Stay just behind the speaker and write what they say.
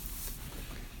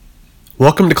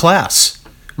Welcome to class.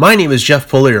 My name is Jeff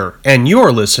Polier, and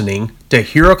you're listening to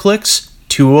HeroClix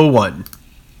 201.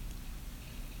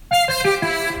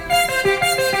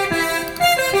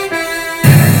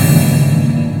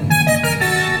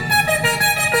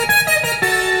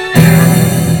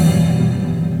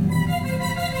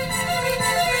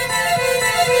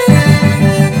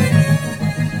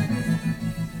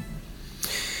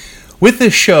 With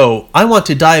this show, I want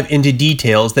to dive into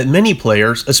details that many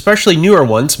players, especially newer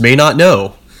ones, may not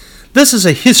know. This is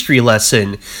a history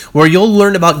lesson where you'll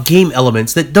learn about game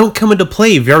elements that don't come into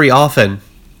play very often.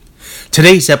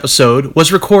 Today's episode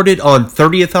was recorded on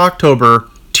 30th October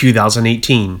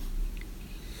 2018.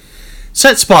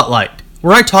 Set Spotlight,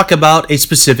 where I talk about a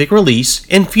specific release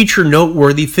and feature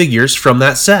noteworthy figures from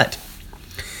that set.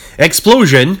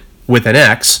 Explosion, with an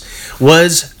X,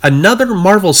 was another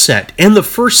Marvel set and the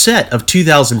first set of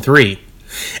 2003.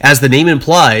 As the name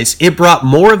implies, it brought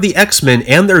more of the X-Men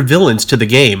and their villains to the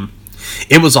game.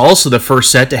 It was also the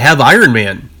first set to have Iron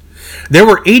Man. There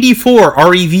were 84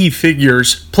 REV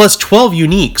figures plus 12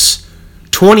 uniques.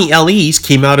 20 LEs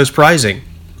came out as prizing.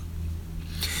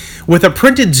 With a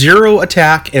printed 0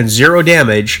 attack and 0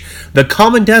 damage, the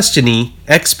Common Destiny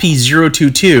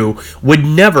XP022 would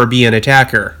never be an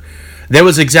attacker. There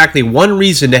was exactly one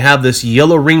reason to have this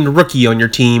yellow-ringed rookie on your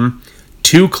team: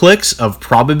 2 clicks of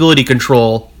probability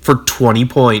control for 20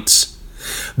 points.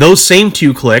 Those same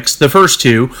 2 clicks, the first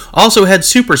 2, also had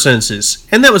super senses,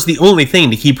 and that was the only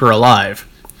thing to keep her alive.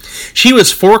 She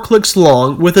was 4 clicks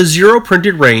long with a 0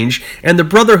 printed range and the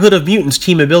Brotherhood of Mutants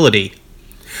team ability.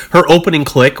 Her opening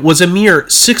click was a mere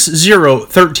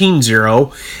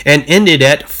 6-0-13-0 and ended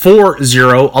at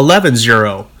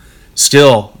 4-0-11-0.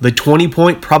 Still, the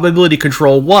 20-point probability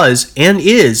control was, and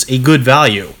is, a good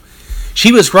value.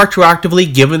 She was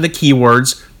retroactively given the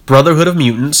keywords Brotherhood of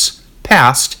Mutants,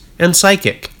 Past, and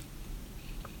Psychic.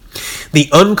 The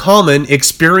uncommon,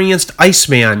 experienced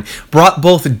Iceman brought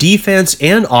both defense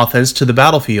and offense to the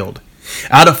battlefield.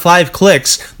 Out of 5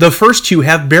 clicks, the first 2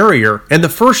 have Barrier, and the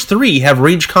first 3 have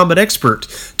Range Combat Expert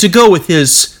to go with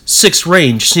his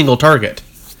 6-range single target.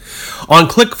 On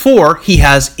click 4, he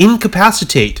has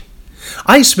Incapacitate.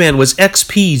 Iceman was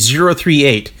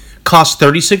XP038, cost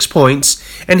 36 points,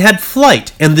 and had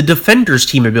Flight and the Defender's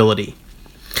team ability.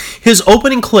 His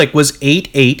opening click was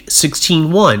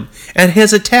 8-8-16-1, and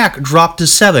his attack dropped to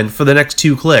 7 for the next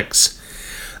 2 clicks.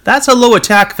 That's a low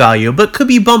attack value, but could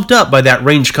be bumped up by that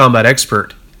Range Combat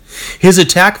Expert. His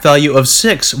attack value of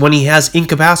 6 when he has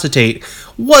Incapacitate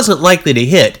wasn't likely to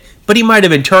hit, but he might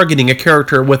have been targeting a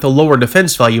character with a lower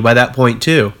defense value by that point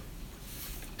too.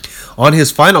 On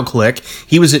his final click,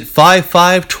 he was at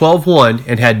 5-5-12-1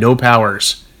 and had no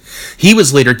powers. He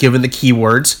was later given the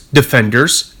keywords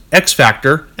Defenders,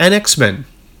 X-Factor, and X-Men.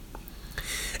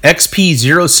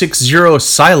 XP060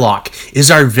 Psylocke is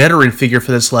our veteran figure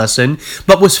for this lesson,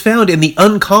 but was found in the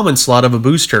uncommon slot of a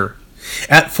booster.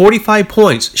 At 45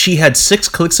 points, she had 6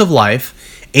 clicks of life,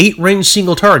 8 range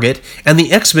single target, and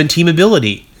the X-Men team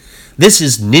ability. This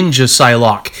is Ninja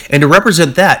Psylocke, and to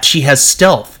represent that, she has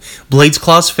Stealth, Blades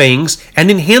Claw's Fangs, and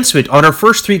Enhancement on her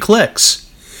first 3 clicks.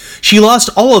 She lost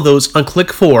all of those on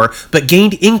click 4, but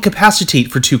gained Incapacitate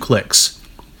for 2 clicks.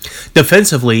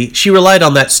 Defensively, she relied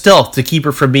on that Stealth to keep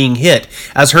her from being hit,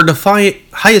 as her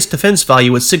highest defense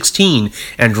value was 16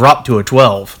 and dropped to a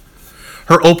 12.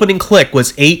 Her opening click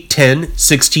was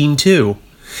 8-10-16-2.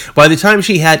 By the time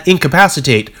she had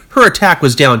Incapacitate, her attack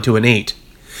was down to an 8.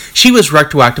 She was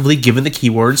retroactively given the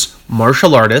keywords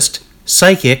Martial Artist,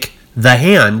 Psychic, The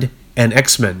Hand, and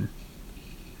X-Men.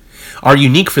 Our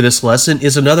unique for this lesson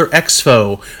is another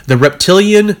X-Foe, the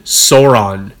reptilian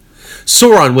Sauron.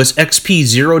 Sauron was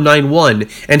XP091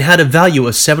 and had a value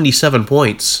of 77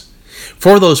 points.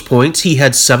 For those points, he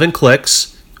had 7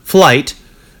 clicks, Flight,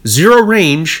 0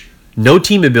 range, no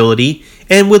team ability,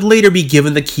 and would later be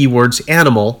given the keywords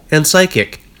Animal and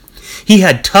Psychic. He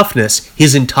had Toughness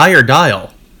his entire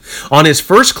dial. On his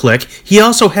first click, he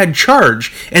also had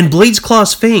Charge and Blades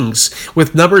Claw's Fangs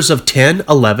with numbers of 10,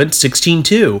 11, 16,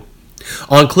 2.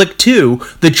 On click 2,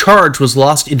 the charge was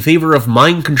lost in favor of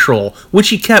Mind Control, which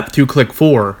he kept through click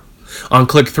 4. On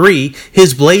click 3,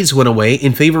 his blades went away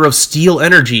in favor of Steel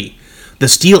Energy. The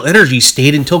Steel Energy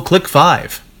stayed until click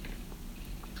 5.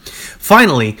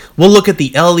 Finally, we'll look at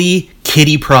the LE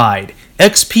Kitty Pryde,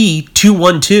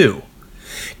 XP212.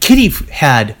 Kitty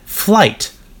had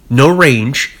Flight, no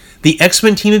range, the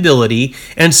X-Men team ability,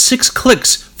 and 6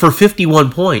 clicks for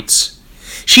 51 points.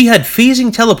 She had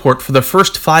Phasing Teleport for the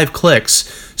first 5 clicks,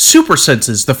 Super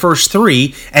Senses the first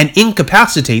 3, and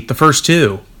Incapacitate the first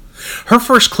 2. Her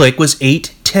first click was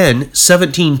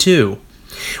 8-10-17-2.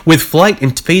 With flight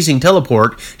and phasing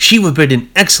teleport, she would have been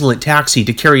an excellent taxi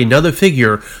to carry another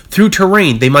figure through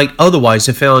terrain they might otherwise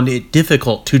have found it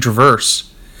difficult to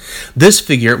traverse. This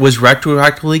figure was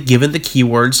retroactively given the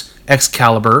keywords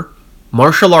Excalibur,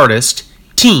 Martial Artist,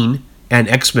 Teen, and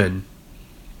X-Men.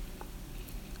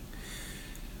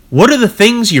 What are the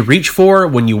things you reach for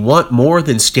when you want more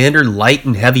than standard light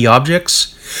and heavy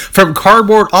objects? From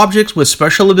cardboard objects with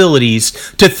special abilities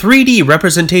to 3D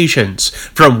representations,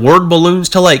 from word balloons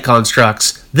to light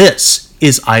constructs, this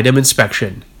is item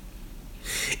inspection.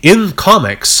 In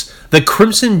comics, the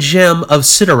Crimson Gem of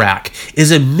Cyttorak is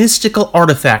a mystical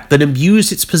artifact that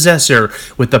imbues its possessor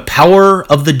with the power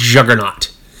of the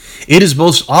Juggernaut. It is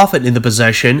most often in the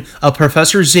possession of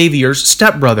Professor Xavier's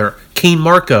stepbrother, Cain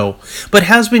Marko, but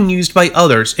has been used by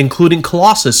others, including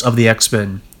Colossus of the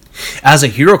X-Men. As a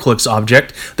HeroClix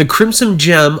object, the Crimson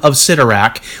Gem of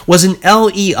Cyttorak was an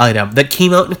LE item that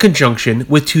came out in conjunction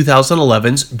with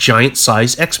 2011's Giant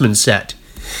Size X-Men set.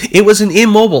 It was an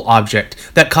immobile object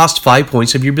that cost 5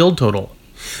 points of your build total.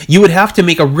 You would have to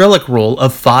make a relic roll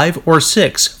of 5 or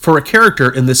 6 for a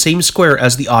character in the same square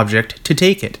as the object to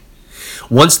take it.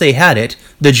 Once they had it,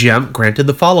 the gem granted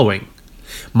the following.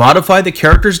 Modify the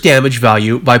character's damage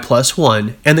value by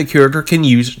 +1, and the character can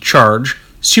use Charge,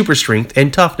 Super Strength,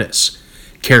 and Toughness.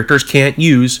 Characters can't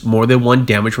use more than 1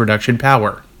 damage reduction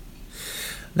power.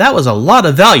 That was a lot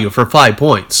of value for 5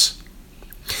 points.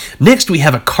 Next we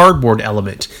have a cardboard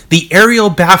element, the Aerial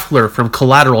Baffler from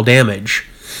Collateral Damage.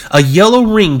 A yellow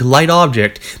ringed light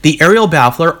object, the Aerial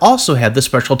Baffler also had the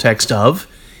special text of,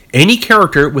 any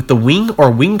character with the Wing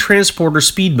or Wing Transporter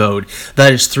speed mode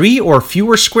that is 3 or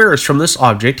fewer squares from this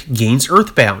object gains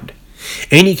Earthbound.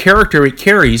 Any character it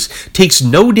carries takes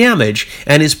no damage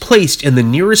and is placed in the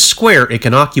nearest square it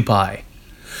can occupy.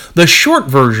 The short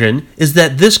version is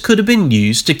that this could have been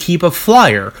used to keep a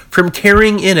flyer from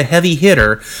carrying in a heavy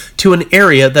hitter to an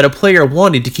area that a player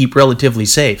wanted to keep relatively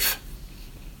safe.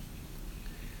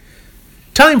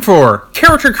 Time for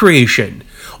character creation,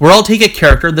 where I'll take a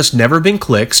character that's never been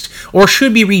clixed or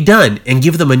should be redone and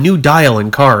give them a new dial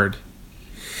and card.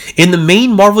 In the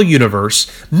main Marvel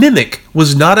Universe, Mimic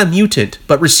was not a mutant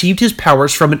but received his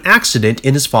powers from an accident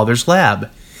in his father's lab.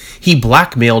 He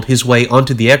blackmailed his way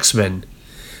onto the X-Men.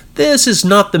 This is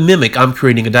not the Mimic I'm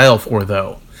creating a dial for,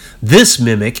 though. This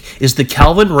Mimic is the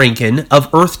Calvin Rankin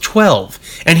of Earth 12,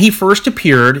 and he first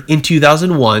appeared in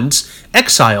 2001's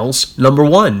Exiles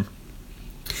 #1.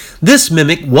 This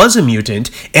Mimic was a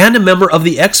mutant and a member of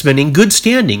the X-Men in good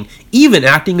standing, even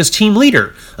acting as team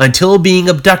leader, until being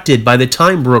abducted by the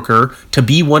Time Broker to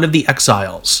be one of the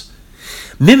Exiles.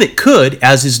 Mimic could,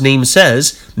 as his name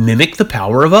says, mimic the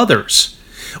power of others.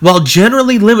 While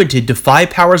generally limited to 5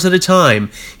 powers at a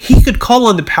time, he could call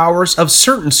on the powers of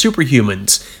certain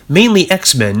superhumans, mainly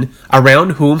X-Men,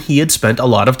 around whom he had spent a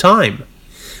lot of time.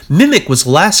 Mimic was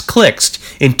last clixed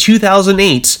in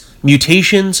 2008's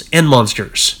Mutations and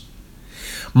Monsters.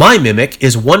 My Mimic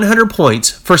is 100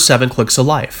 points for 7 clicks of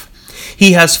life.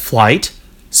 He has Flight,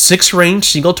 6 range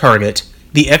single target,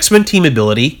 the X-Men team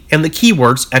ability, and the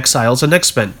keywords Exiles and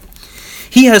X-Men.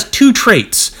 He has 2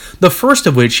 traits, the first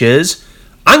of which is,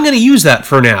 I'm going to use that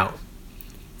for now.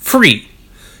 Free.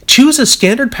 Choose a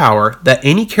standard power that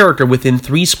any character within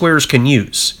 3 squares can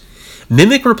use.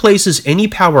 Mimic replaces any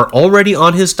power already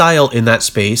on his dial in that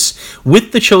space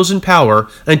with the chosen power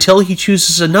until he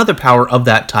chooses another power of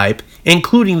that type,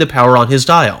 including the power on his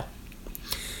dial.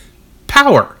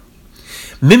 Power.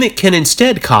 Mimic can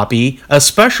instead copy a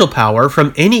special power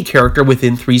from any character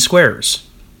within 3 squares.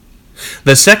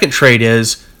 The second trait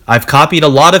is, I've copied a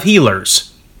lot of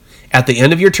healers. At the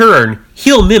end of your turn,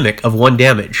 heal Mimic of 1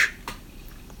 damage.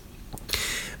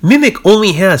 Mimic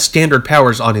only has standard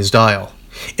powers on his dial.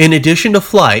 In addition to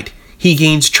Flight, he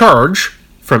gains Charge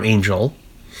from Angel.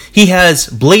 He has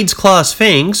Blade's Claw's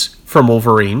Fangs from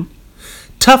Wolverine,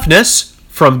 Toughness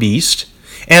from Beast,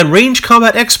 and Range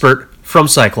Combat Expert from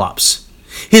Cyclops.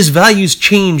 His values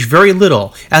change very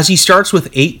little as he starts with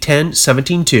 8, 10,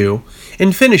 17, 2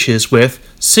 and finishes with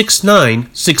 6, 9,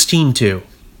 16, 2.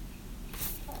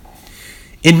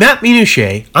 In Map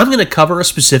Minutiae, I'm going to cover a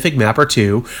specific map or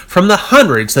two from the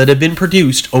hundreds that have been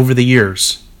produced over the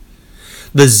years.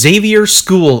 The Xavier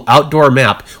School outdoor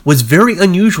map was very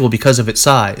unusual because of its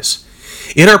size.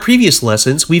 In our previous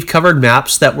lessons, we've covered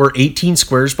maps that were 18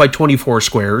 squares by 24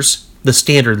 squares, the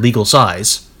standard legal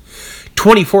size,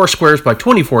 24 squares by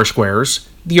 24 squares,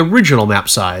 the original map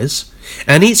size,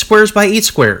 and 8 squares by 8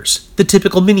 squares, the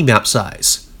typical mini-map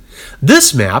size.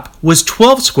 This map was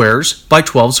 12 squares by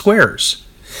 12 squares.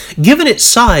 Given its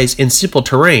size and simple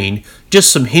terrain,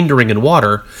 just some hindering and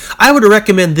water, I would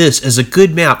recommend this as a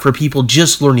good map for people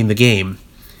just learning the game.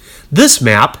 This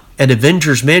map, and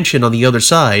Avengers Mansion on the other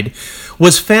side,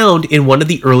 was found in one of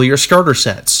the earlier starter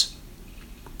sets.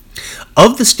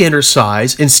 Of the standard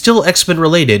size and still X-Men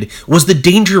related was the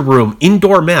Danger Room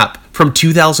indoor map from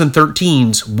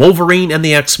 2013's Wolverine and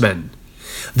the X-Men.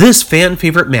 This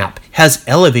fan-favorite map has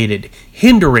elevated,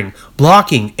 hindering,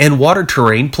 blocking, and water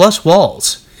terrain plus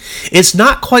walls. It's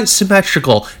not quite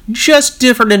symmetrical, just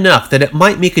different enough that it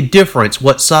might make a difference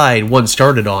what side one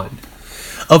started on.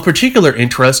 Of particular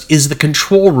interest is the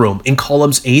control room in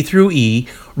columns A through E,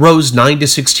 rows 9 to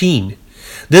 16.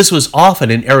 This was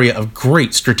often an area of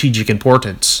great strategic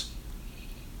importance.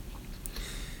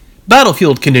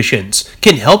 Battlefield conditions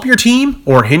can help your team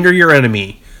or hinder your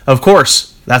enemy. Of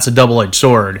course, that's a double-edged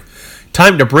sword.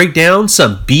 Time to break down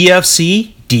some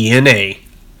BFC DNA.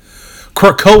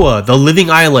 Krakoa, the Living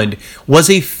Island, was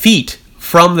a feat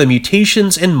from the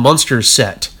Mutations and Monsters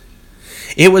set.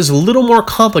 It was a little more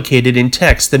complicated in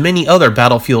text than many other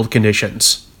Battlefield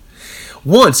conditions.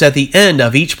 Once at the end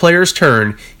of each player's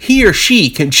turn, he or she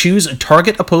can choose a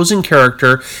target opposing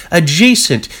character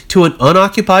adjacent to an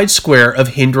unoccupied square of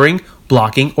hindering,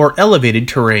 blocking, or elevated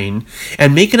terrain,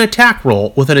 and make an attack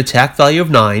roll with an attack value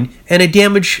of 9 and a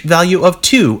damage value of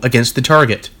 2 against the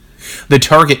target. The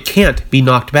target can't be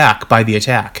knocked back by the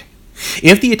attack.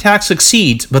 If the attack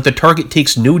succeeds but the target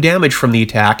takes no damage from the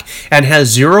attack and has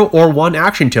 0 or 1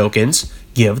 action tokens,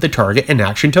 give the target an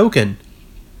action token.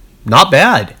 Not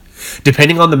bad.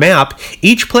 Depending on the map,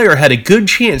 each player had a good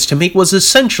chance to make what was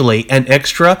essentially an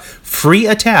extra, free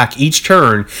attack each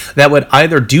turn that would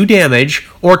either do damage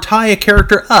or tie a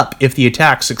character up if the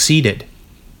attack succeeded.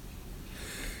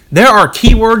 There are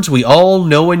keywords we all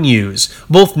know and use,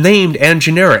 both named and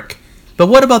generic. But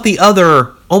what about the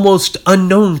other, almost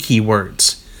unknown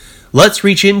keywords? Let's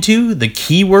reach into the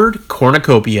keyword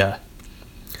cornucopia.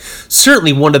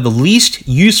 Certainly one of the least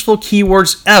useful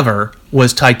keywords ever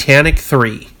was Titanic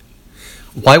 3.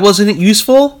 Why wasn't it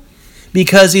useful?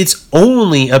 Because its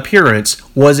only appearance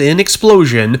was an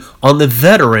explosion on the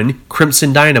veteran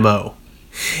Crimson Dynamo.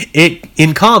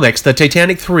 In comics, the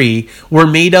Titanic 3 were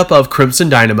made up of Crimson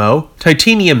Dynamo,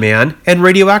 Titanium Man, and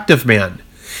Radioactive Man.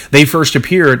 They first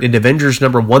appeared in Avengers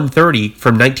number 130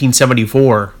 from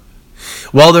 1974.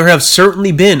 While there have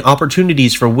certainly been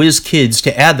opportunities for WizKids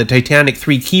to add the Titanic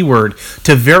 3 keyword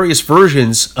to various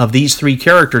versions of these three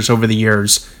characters over the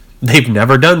years, they've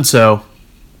never done so.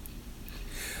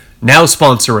 Now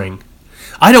sponsoring.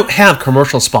 I don't have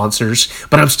commercial sponsors,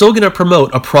 but I'm still going to promote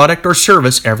a product or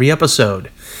service every episode.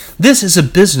 This is a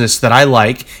business that I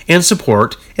like and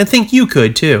support and think you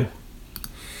could too.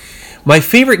 My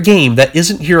favorite game that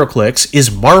isn't HeroClix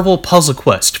is Marvel Puzzle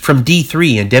Quest from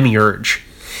D3 and Demiurge.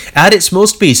 At its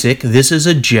most basic, this is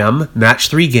a gem match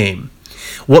 3 game.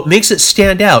 What makes it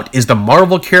stand out is the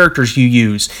Marvel characters you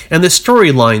use and the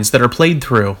storylines that are played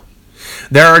through.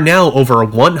 There are now over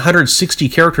 160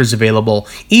 characters available,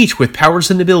 each with powers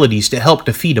and abilities to help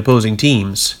defeat opposing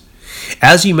teams.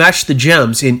 As you match the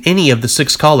gems in any of the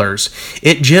 6 colors,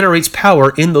 it generates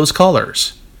power in those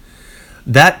colors.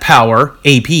 That power,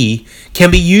 AP, can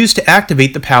be used to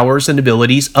activate the powers and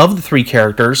abilities of the 3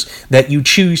 characters that you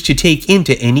choose to take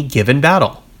into any given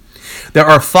battle. There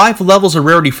are 5 levels of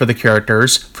rarity for the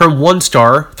characters, from 1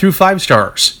 star through 5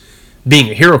 stars.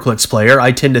 Being a HeroClix player,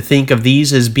 I tend to think of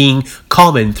these as being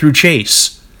common through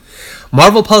Chase.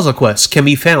 Marvel Puzzle Quest can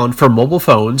be found for mobile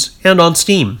phones and on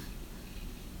Steam.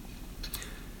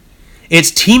 It's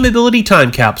Team Ability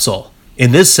Time Capsule.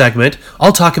 In this segment,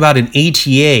 I'll talk about an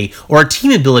ATA, or a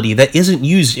team ability that isn't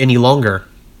used any longer.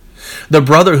 The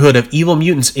Brotherhood of Evil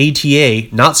Mutants ATA,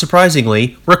 not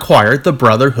surprisingly, required the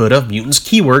Brotherhood of Mutants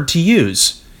keyword to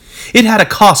use. It had a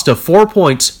cost of 4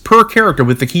 points per character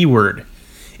with the keyword.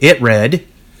 It read,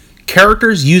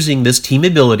 characters using this team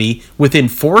ability within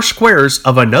 4 squares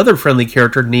of another friendly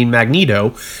character named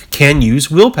Magneto can use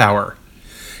willpower.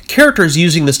 Characters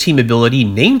using this team ability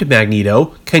named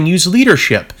Magneto can use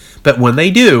leadership, but when they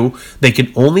do, they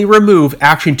can only remove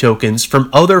action tokens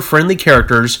from other friendly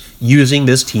characters using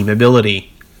this team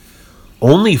ability.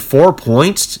 Only 4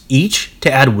 points each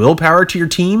to add willpower to your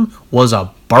team was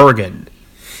a bargain.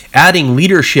 Adding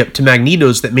leadership to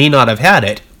Magnetos that may not have had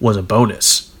it was a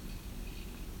bonus.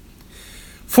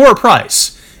 For a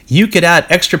price, you could add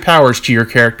extra powers to your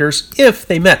characters if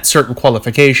they met certain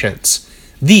qualifications.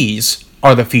 These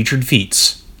are the featured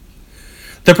feats.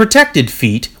 The protected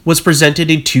feat was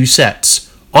presented in 2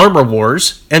 sets, Armor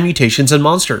Wars and Mutations and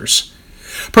Monsters.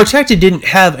 Protected didn't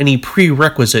have any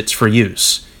prerequisites for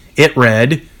use. It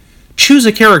read, choose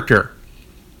a character.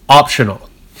 Optional.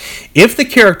 If the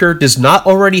character does not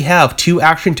already have 2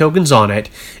 action tokens on it,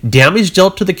 damage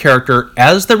dealt to the character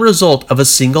as the result of a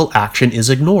single action is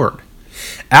ignored.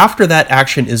 After that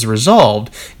action is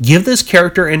resolved, give this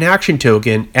character an action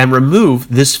token and remove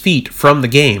this feat from the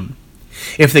game.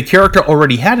 If the character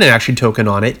already had an action token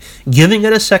on it, giving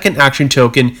it a second action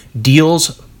token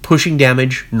deals pushing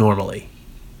damage normally.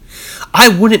 I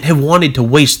wouldn't have wanted to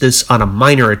waste this on a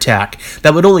minor attack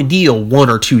that would only deal 1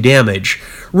 or 2 damage,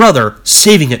 rather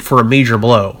saving it for a major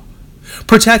blow.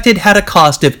 Protected had a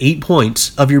cost of 8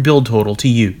 points of your build total to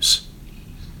use.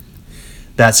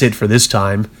 That's it for this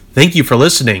time. Thank you for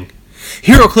listening.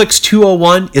 HeroClix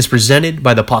 201 is presented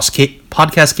by the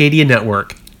Podcastcadia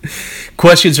Network.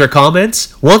 Questions or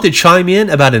comments? Want to chime in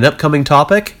about an upcoming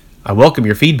topic? I welcome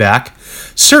your feedback.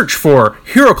 Search for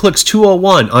HeroClix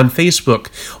 201 on Facebook,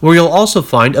 where you'll also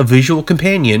find a visual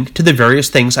companion to the various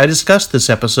things I discussed this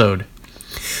episode.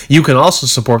 You can also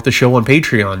support the show on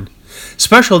Patreon.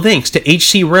 Special thanks to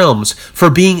HC Realms for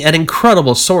being an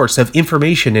incredible source of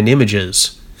information and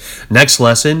images. Next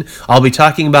lesson, I'll be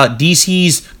talking about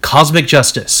DC's Cosmic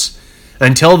Justice.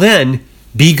 Until then,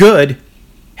 be good,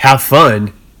 have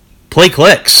fun, play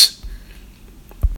clicks.